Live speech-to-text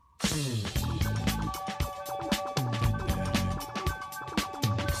You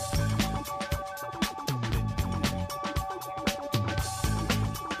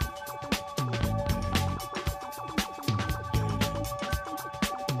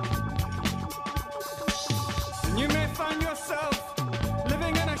may find yourself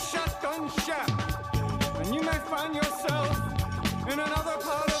living in a shotgun shack, and you may find yourself in another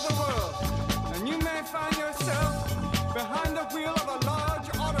part of the world, and you may find yourself behind the wheel of a large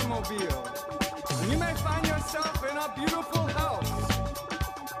automobile, and you may find yourself in a beautiful house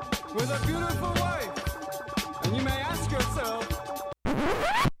with a beautiful wife, and you may ask yourself,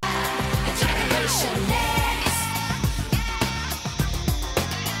 Generation Next.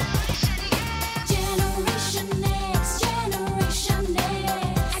 Generation Next. Generation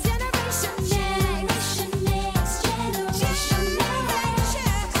Next. Generation Next. Generation Next. Generation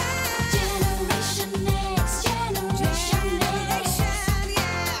Next. Generation Next.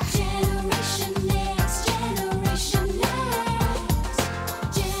 Generation Next.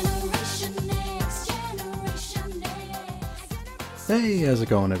 Generation Next. Generation Next. Hey, how's it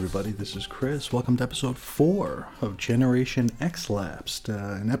going, everybody? This is Chris. Welcome to episode 4 of Generation X Lapsed,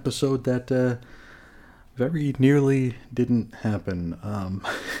 an episode that very nearly didn't happen.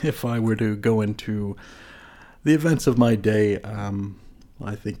 If I were to go into the events of my day,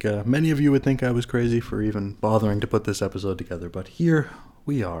 I think many of you would think I was crazy for even bothering to put this episode together, but here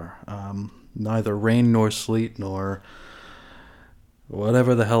we are. Neither rain nor sleet nor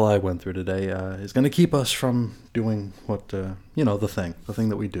whatever the hell I went through today is going to keep us from doing what, the thing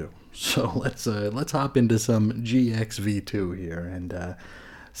that we do. So let's hop into some GXV2 here and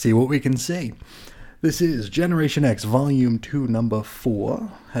see what we can see. This is Generation X Volume 2, Number 4.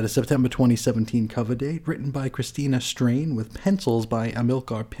 Had a September 2017 cover date, written by Christina Strain, with pencils by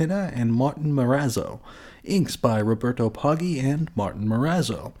Amilcar Pinna and Martin Marazzo. Inks by Roberto Poggi and Martin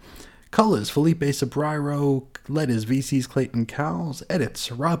Marazzo. Colors, Felipe Sobrero. Letters, VC's Clayton Cowles.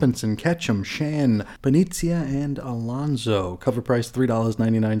 Edits, Robinson, Ketchum, Shan, Panizia, and Alonzo. Cover price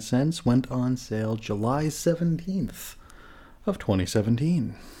 $3.99. Went on sale July 17th of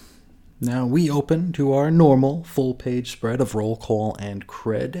 2017. Now we open to our normal full-page spread of roll call and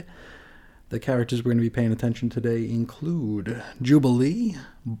cred. The characters we're going to be paying attention today include Jubilee,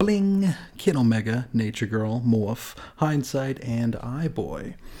 Bling, Kid Omega, Nature Girl, Morph, Hindsight, and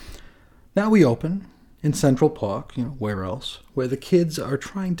iBoy. Now we open in Central Park, where else, where the kids are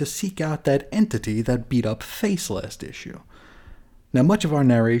trying to seek out that entity that beat up Face last issue. Now, much of our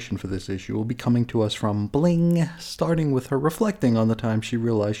narration for this issue will be coming to us from Bling, starting with her reflecting on the time she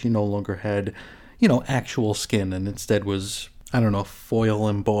realized she no longer had, actual skin and instead was, foil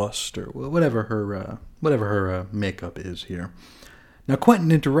embossed or whatever her makeup is here. Now,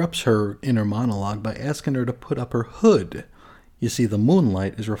 Quentin interrupts her inner monologue by asking her to put up her hood. You see, the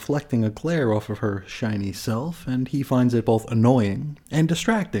moonlight is reflecting a glare off of her shiny self, and he finds it both annoying and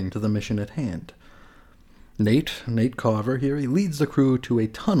distracting to the mission at hand. Nate Carver here, he leads the crew to a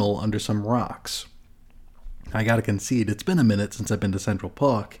tunnel under some rocks. I gotta concede, it's been a minute since I've been to Central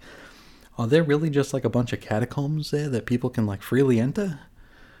Park. Are there really just like a bunch of catacombs there that people can freely enter?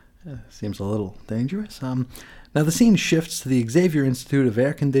 Seems a little dangerous. Now the scene shifts to the Xavier Institute of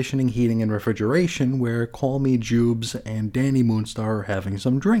Air Conditioning, Heating, and Refrigeration, where Call Me Jubes and Danny Moonstar are having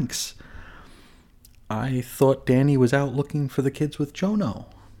some drinks. I thought Danny was out looking for the kids with Jono.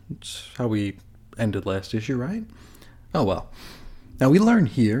 That's how we ended last issue, right? Oh well. Now we learn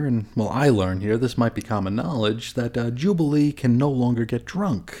here, I learn here, this might be common knowledge, that Jubilee can no longer get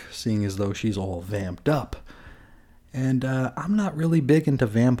drunk, seeing as though she's all vamped up. And I'm not really big into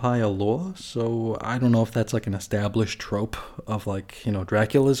vampire lore, so I don't know if that's an established trope of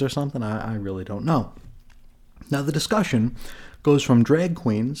Dracula's or something. I really don't know. Now the discussion goes from drag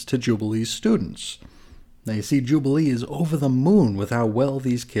queens to Jubilee's students. Now you see, Jubilee is over the moon with how well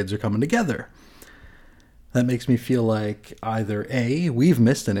these kids are coming together. That makes me feel like either A, we've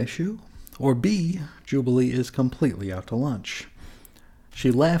missed an issue, or B, Jubilee is completely out to lunch.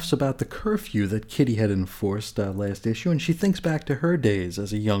 She laughs about the curfew that Kitty had enforced last issue, and she thinks back to her days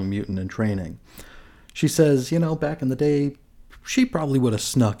as a young mutant in training. She says, back in the day, she probably would have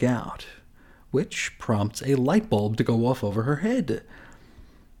snuck out, which prompts a light bulb to go off over her head.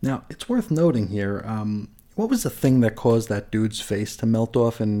 Now, it's worth noting here, what was the thing that caused that dude's face to melt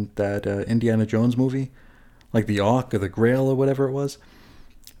off in that Indiana Jones movie? Like the Ark or the Grail or whatever it was?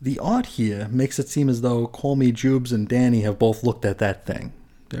 The art here makes it seem as though Call Me Jubes and Danny have both looked at that thing.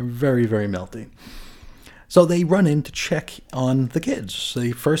 They're very, very melty. So they run in to check on the kids.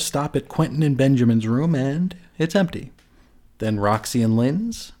 They first stop at Quentin and Benjamin's room, and it's empty. Then Roxy and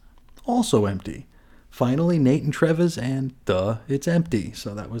Lynn's, also empty. Finally, Nate and Trevor's, and it's empty.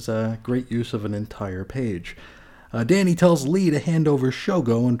 So that was a great use of an entire page. Danny tells Lee to hand over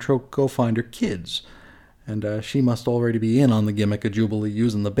Shogo and go find her kids. And she must already be in on the gimmick of Jubilee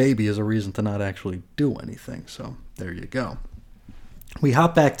using the baby as a reason to not actually do anything. So there you go. We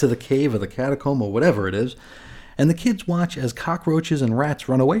hop back to the cave or the catacomb or whatever it is, and the kids watch as cockroaches and rats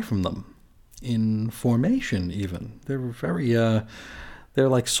run away from them. In formation, even. They're very, they're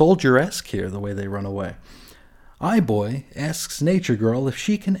like soldier-esque here, the way they run away. Eye-Boy asks Nature Girl if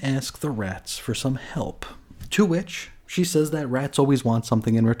she can ask the rats for some help, to which she says that rats always want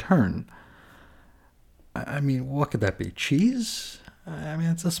something in return. I mean, what could that be? Cheese? I mean,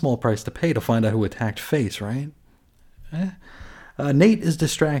 it's a small price to pay to find out who attacked Face, right? Nate is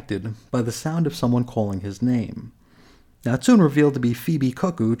distracted by the sound of someone calling his name. Now, it's soon revealed to be Phoebe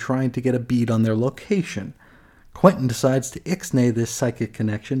Cuckoo trying to get a bead on their location. Quentin decides to ixnay this psychic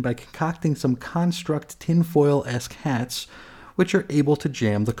connection by concocting some construct tinfoil-esque hats, which are able to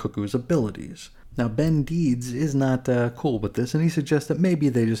jam the Cuckoo's abilities. Now, Ben Deeds is not cool with this, and he suggests that maybe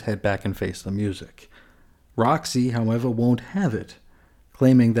they just head back and face the music. Roxy, however, won't have it,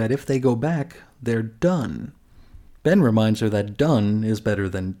 claiming that if they go back, they're done. Ben reminds her that done is better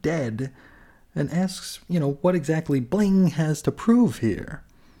than dead, and asks, what exactly Bling has to prove here.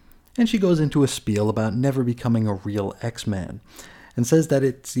 And she goes into a spiel about never becoming a real X-Man, and says that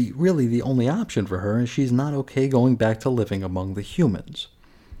it's really the only option for her, and she's not okay going back to living among the humans.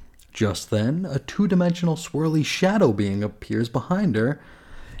 Just then, a two-dimensional swirly shadow being appears behind her,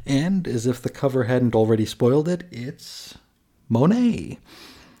 and, as if the cover hadn't already spoiled it, it's Monet.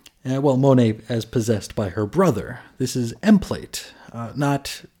 Monet as possessed by her brother. This is Emplate.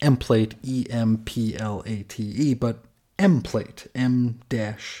 Not Emplate, E-M-P-L-A-T-E, but Emplate,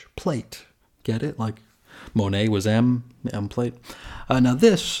 M-plate. Get it? Like Monet was Emplate. Now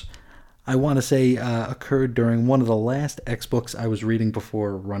this, I want to say, occurred during one of the last X books I was reading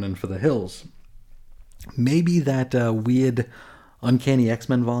before Running for the Hills. Maybe that weird Uncanny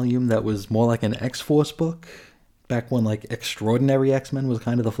X-Men volume that was more like an X-Force book, back when like Extraordinary X-Men was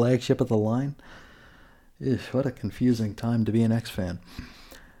kind of the flagship of the line. What a confusing time to be an X-fan.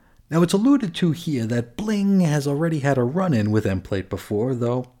 Now, it's alluded to here that Bling has already had a run-in with Emplate before,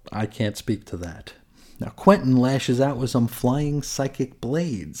 though I can't speak to that. Now, Quentin lashes out with some flying psychic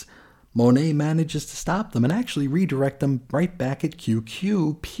blades. Monet manages to stop them and actually redirect them right back at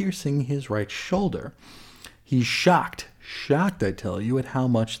QQ, piercing his right shoulder. He's shocked, I tell you, at how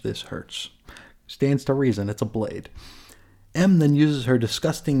much this hurts. Stands to reason, it's a blade. M then uses her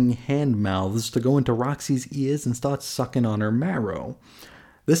disgusting hand mouths to go into Roxy's ears and start sucking on her marrow.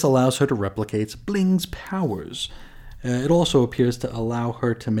 This allows her to replicate Bling's powers. It also appears to allow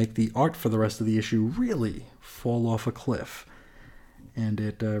her to make the art for the rest of the issue really fall off a cliff. And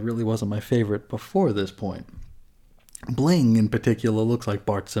it really wasn't my favorite before this point. Bling, in particular, looks like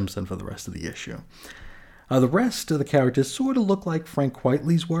Bart Simpson for the rest of the issue. The rest of the characters sort of look like Frank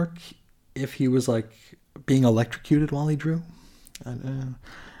Whiteley's work, if he was like being electrocuted while he drew.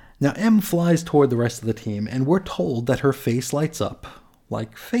 Now, M flies toward the rest of the team, and we're told that her face lights up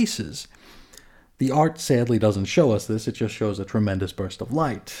like faces. The art sadly doesn't show us this, it just shows a tremendous burst of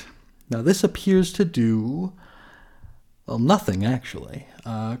light. Now, this appears to do, nothing actually.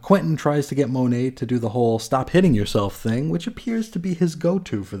 Quentin tries to get Monet to do the whole stop hitting yourself thing, which appears to be his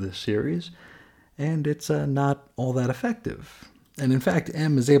go-to for this series, and it's not all that effective. And in fact,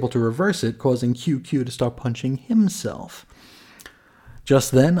 M is able to reverse it, causing QQ to start punching himself.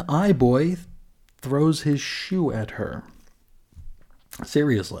 Just then, Eye-Boy throws his shoe at her.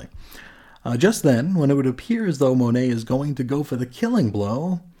 Seriously. Just then, when it would appear as though Monet is going to go for the killing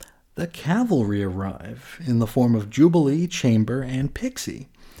blow, the cavalry arrive in the form of Jubilee, Chamber, and Pixie.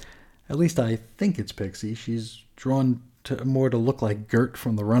 At least I think it's Pixie. She's drawn more to look like Gert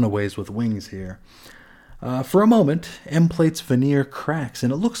from the Runaways with wings here. For a moment, Emplate's veneer cracks,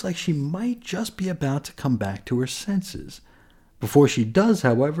 and it looks like she might just be about to come back to her senses. Before she does,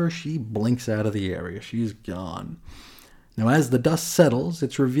 however, she blinks out of the area. She's gone. Now, as the dust settles,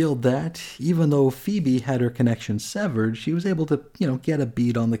 it's revealed that, even though Phoebe had her connection severed, she was able to, get a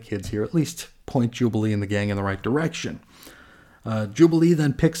bead on the kids here, at least point Jubilee and the gang in the right direction. Jubilee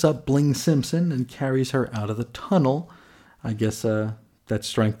then picks up Bling Simpson and carries her out of the tunnel. I guess, that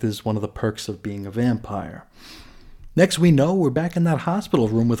strength is one of the perks of being a vampire. Next we know, we're back in that hospital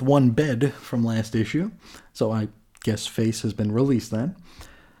room with one bed from last issue, so I guess Face has been released then.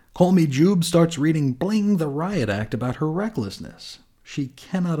 Call Me Jube starts reading Bling the Riot Act about her recklessness. She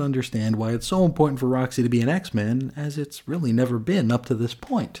cannot understand why it's so important for Roxy to be an X-Man, as it's really never been up to this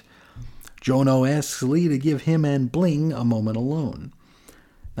point. Jono asks Lee to give him and Bling a moment alone.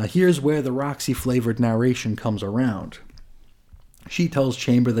 Now here's where the Roxy-flavored narration comes around. She tells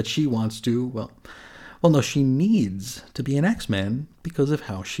Chamber that she wants to, well, no, she needs to be an X-Man because of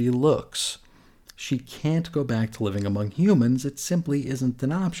how she looks. She can't go back to living among humans. It simply isn't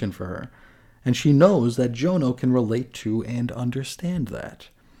an option for her. And she knows that Jono can relate to and understand that.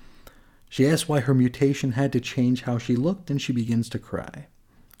 She asks why her mutation had to change how she looked, and she begins to cry.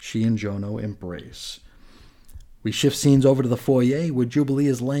 She and Jono embrace. We shift scenes over to the foyer where Jubilee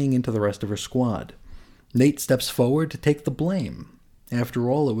is laying into the rest of her squad. Nate steps forward to take the blame. After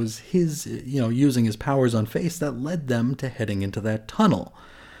all, it was his, using his powers on Face that led them to heading into that tunnel.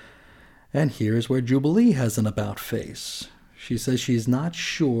 And here's where Jubilee has an about face. She says she's not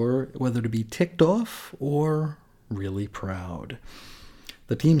sure whether to be ticked off or really proud.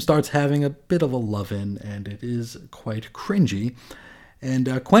 The team starts having a bit of a love-in, and it is quite cringy.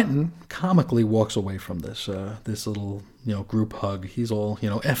 And Quentin comically walks away from this little, group hug. He's all,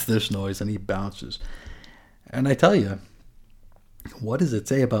 F this noise, and he bounces. And I tell you, what does it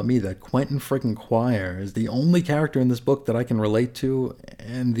say about me that Quentin freaking Quire is the only character in this book that I can relate to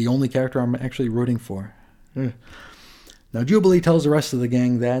and the only character I'm actually rooting for? Now, Jubilee tells the rest of the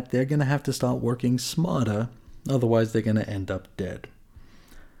gang that they're going to have to start working smarter, otherwise they're going to end up dead.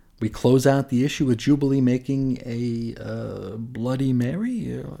 We close out the issue with Jubilee making a Bloody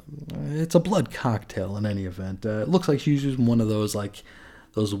Mary. It's a blood cocktail in any event. It looks like she's using one of those,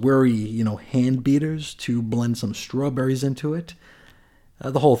 those worry, hand beaters to blend some strawberries into it.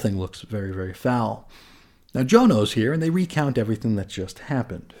 The whole thing looks very, very foul. Now, Jono's here, and they recount everything that just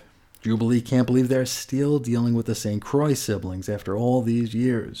happened. Jubilee can't believe they're still dealing with the St. Croix siblings after all these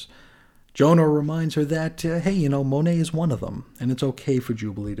years. Jono reminds her that, hey, Monet is one of them, and it's okay for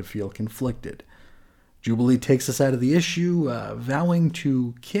Jubilee to feel conflicted. Jubilee takes us out of the issue, vowing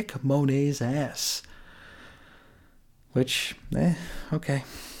to kick Monet's ass. Which, okay.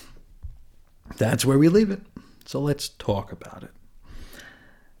 That's where we leave it. So let's talk about it.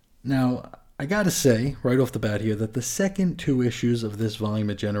 Now, I gotta say, right off the bat here, that the second two issues of this volume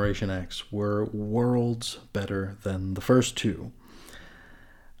of Generation X were worlds better than the first two.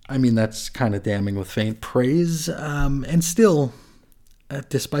 I mean, that's kind of damning with faint praise. And still,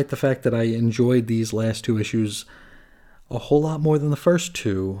 despite the fact that I enjoyed these last two issues a whole lot more than the first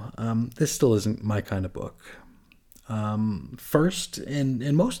two, this still isn't my kind of book. First,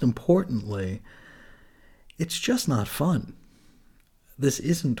 and most importantly, it's just not fun. This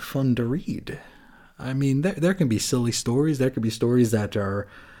isn't fun to read. I mean, there can be silly stories. There could be stories that are,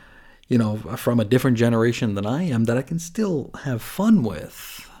 from a different generation than I am that I can still have fun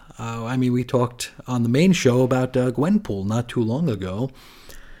with. We talked on the main show about Gwenpool not too long ago.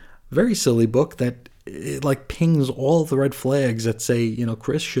 Very silly book that it pings all the red flags that say,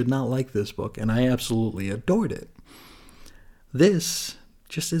 Chris should not like this book, and I absolutely adored it. This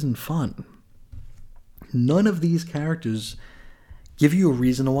just isn't fun. None of these characters give you a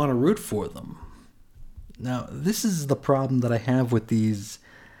reason to want to root for them. Now, this is the problem that I have with these,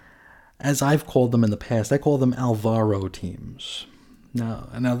 as I've called them in the past. I call them Alvaro teams. Now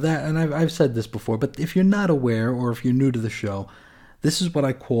that, and I've said this before, but if you're not aware or if you're new to the show, this is what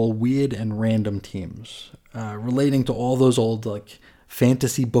I call weird and random teams, relating to all those old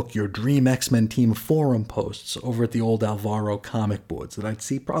fantasy book Your Dream X-Men Team forum posts over at the old Alvaro comic boards that I'd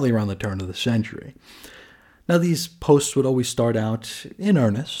see probably around the turn of the century. Now, these posts would always start out in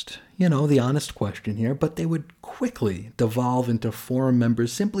earnest, the honest question here, but they would quickly devolve into forum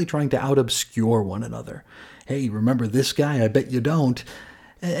members simply trying to out-obscure one another. Hey, remember this guy? I bet you don't.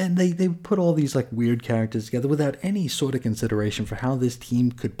 And they put all these weird characters together without any sort of consideration for how this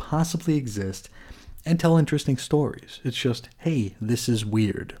team could possibly exist and tell interesting stories. It's just, hey, this is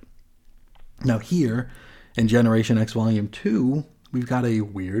weird. Now here, in Generation X Volume 2, we've got a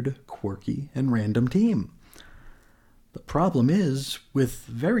weird, quirky, and random team. The problem is, with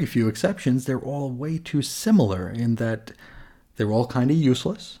very few exceptions, they're all way too similar in that they're all kind of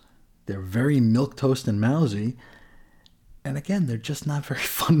useless, they're very milquetoast and mousy, and again, they're just not very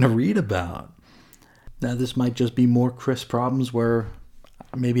fun to read about. Now, this might just be more Chris problems where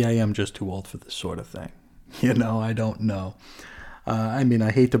maybe I am just too old for this sort of thing. I don't know.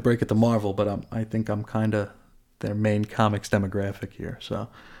 I hate to break it to Marvel, but I think I'm kind of their main comics demographic here, so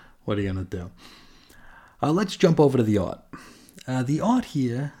what are you going to do? Let's jump over to the art. The art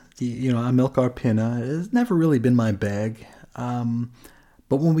here, Amilcar Pinna, has never really been my bag.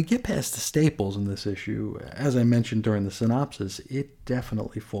 But when we get past the staples in this issue, as I mentioned during the synopsis, it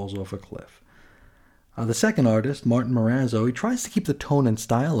definitely falls off a cliff. The second artist, Martin Morazzo, he tries to keep the tone and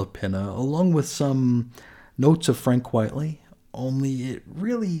style of Pinna, along with some notes of Frank Quitely, only it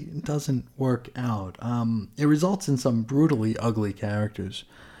really doesn't work out. It results in some brutally ugly characters.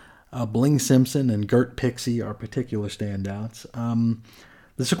 Bling Simpson and Gert Pixie are particular standouts.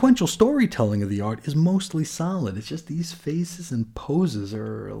 The sequential storytelling of the art is mostly solid. It's just these faces and poses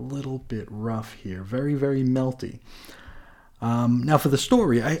are a little bit rough here. Very, very melty. Now for the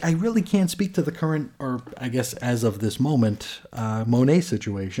story, I really can't speak to the current, or I guess as of this moment, Monet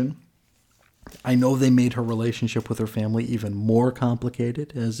situation. I know they made her relationship with her family even more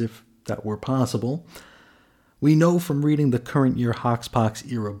complicated, as if that were possible. We know from reading the current year Hoxpox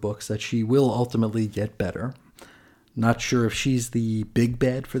era books that she will ultimately get better. Not sure if she's the big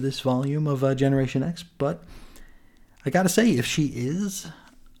bad for this volume of Generation X, but I gotta say, if she is,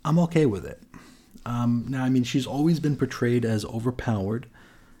 I'm okay with it. Now, I mean, she's always been portrayed as overpowered,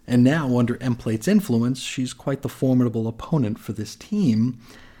 and now, under Emplate's influence, she's quite the formidable opponent for this team,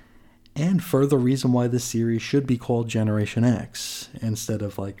 and further reason why this series should be called Generation X, instead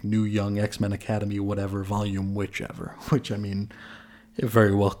of, like, New Young X-Men Academy whatever, volume whichever, which, I mean, it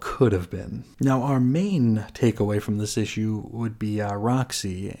very well could have been. Now, our main takeaway from this issue would be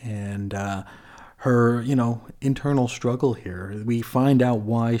Roxy, and her, internal struggle here. We find out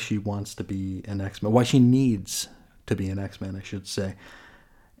why she wants to be an X-Men, why she needs to be an X-Men, I should say.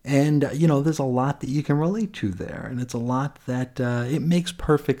 And, there's a lot that you can relate to there, and it's a lot that it makes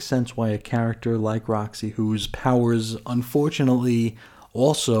perfect sense why a character like Roxy, whose powers unfortunately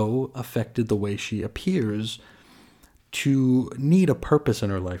also affected the way she appears, to need a purpose in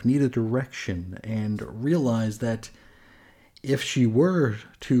her life, need a direction, and realize that if she were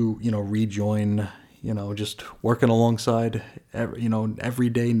to, rejoin, just working alongside,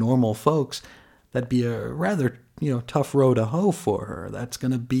 everyday normal folks, that'd be a rather, tough row to hoe for her. That's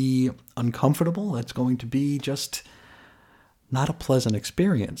going to be uncomfortable. That's going to be just not a pleasant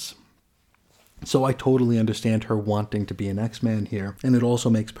experience. So I totally understand her wanting to be an X-Man here, and it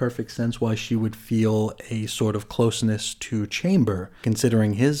also makes perfect sense why she would feel a sort of closeness to Chamber,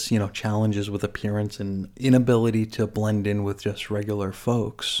 considering his, challenges with appearance and inability to blend in with just regular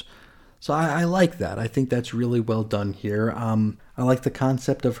folks. So I like that. I think that's really well done here. I like the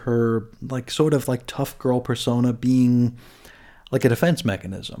concept of her, sort of tough girl persona being like a defense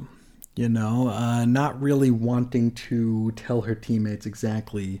mechanism, not really wanting to tell her teammates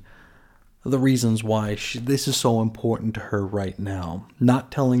exactly the reasons why this is so important to her right now.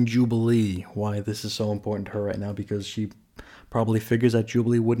 Not telling Jubilee why this is so important to her right now, because she probably figures that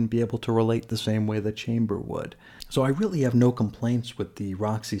Jubilee wouldn't be able to relate the same way that Chamber would. So I really have no complaints with the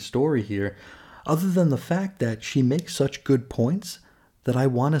Roxy story here, other than the fact that she makes such good points that I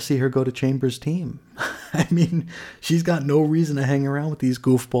want to see her go to Chamber's team. I mean, she's got no reason to hang around with these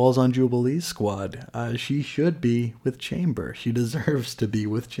goofballs on Jubilee's squad. She should be with Chamber. She deserves to be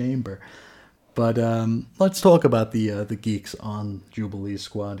with Chamber. But let's talk about the geeks on Jubilee's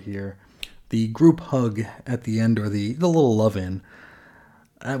squad here. The group hug at the end, or the little love-in,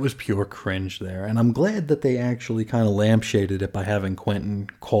 that was pure cringe there. And I'm glad that they actually kind of lampshaded it by having Quentin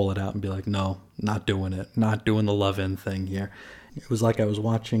call it out and be like, no, not doing it. Not doing the love-in thing here. It was like I was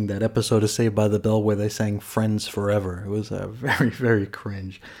watching that episode of Saved by the Bell where they sang Friends Forever. It was very, very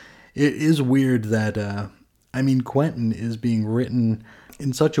cringe. It is weird that, Quentin is being written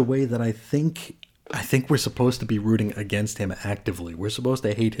in such a way that I think we're supposed to be rooting against him actively. We're supposed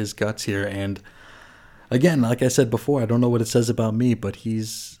to hate his guts here, and again, like I said before, I don't know what it says about me, but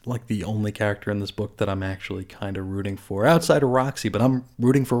he's like the only character in this book that I'm actually kind of rooting for, outside of Roxy, but I'm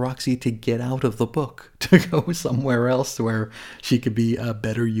rooting for Roxy to get out of the book, to go somewhere else where she could be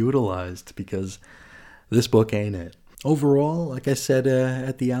better utilized, because this book ain't it. Overall, like I said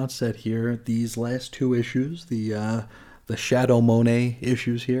at the outset here, these last two issues, the Shadow Monet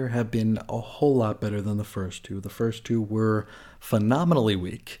issues here, have been a whole lot better than the first two. The first two were phenomenally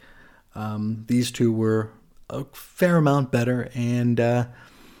weak. These two were a fair amount better, and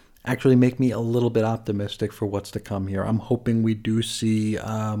actually make me a little bit optimistic for what's to come here. I'm hoping we do see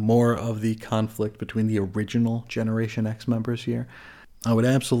more of the conflict between the original Generation X members here. I would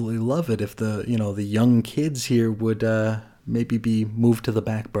absolutely love it if the young kids here would maybe be moved to the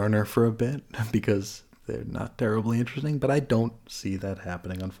back burner for a bit, because they're not terribly interesting, but I don't see that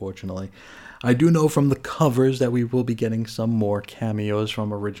happening, unfortunately. I do know from the covers that we will be getting some more cameos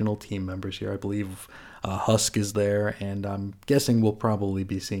from original team members here. I believe Husk is there, and I'm guessing we'll probably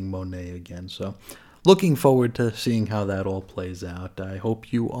be seeing Monet again. So looking forward to seeing how that all plays out. I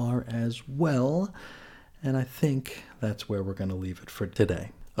hope you are as well, and I think that's where we're going to leave it for today.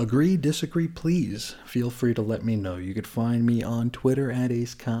 Agree, disagree, please feel free to let me know. You could find me on Twitter at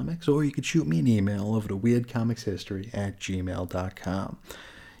Ace Comics, or you could shoot me an email over to weirdcomicshistory@gmail.com.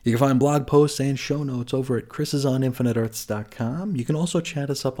 You can find blog posts and show notes over at chrisisoninfiniteearths.com. You can also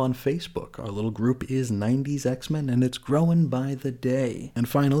chat us up on Facebook. Our little group is 90s X-Men, and it's growing by the day. And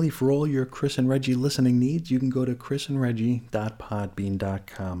finally, for all your Chris and Reggie listening needs, you can go to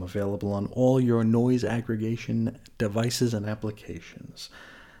chrisandreggie.podbean.com, available on all your noise aggregation devices and applications.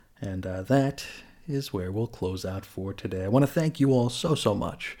 And that is where we'll close out for today. I want to thank you all so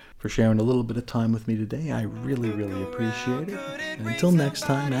much for sharing a little bit of time with me today. I really appreciate it. And until next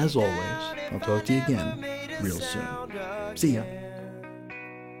time, as always, I'll talk to you again real soon. See ya.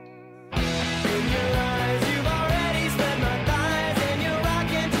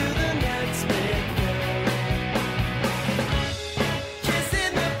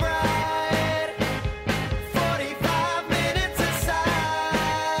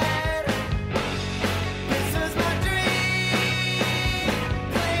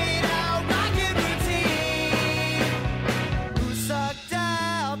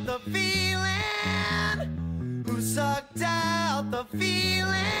 Sucked out the feeling.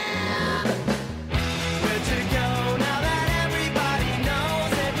 Where'd you go now that everybody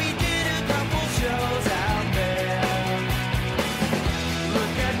knows that we did a couple shows out there?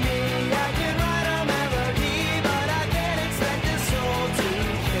 Look at me, I can write a melody, but I can't expect a soul to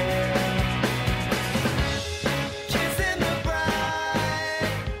care. Kissing the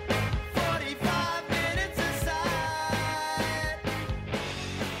bride, 45 minutes aside.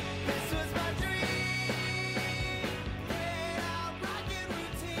 This was my dream.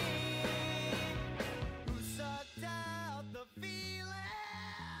 Sucked out the feeling.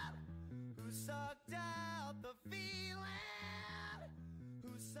 Who sucked out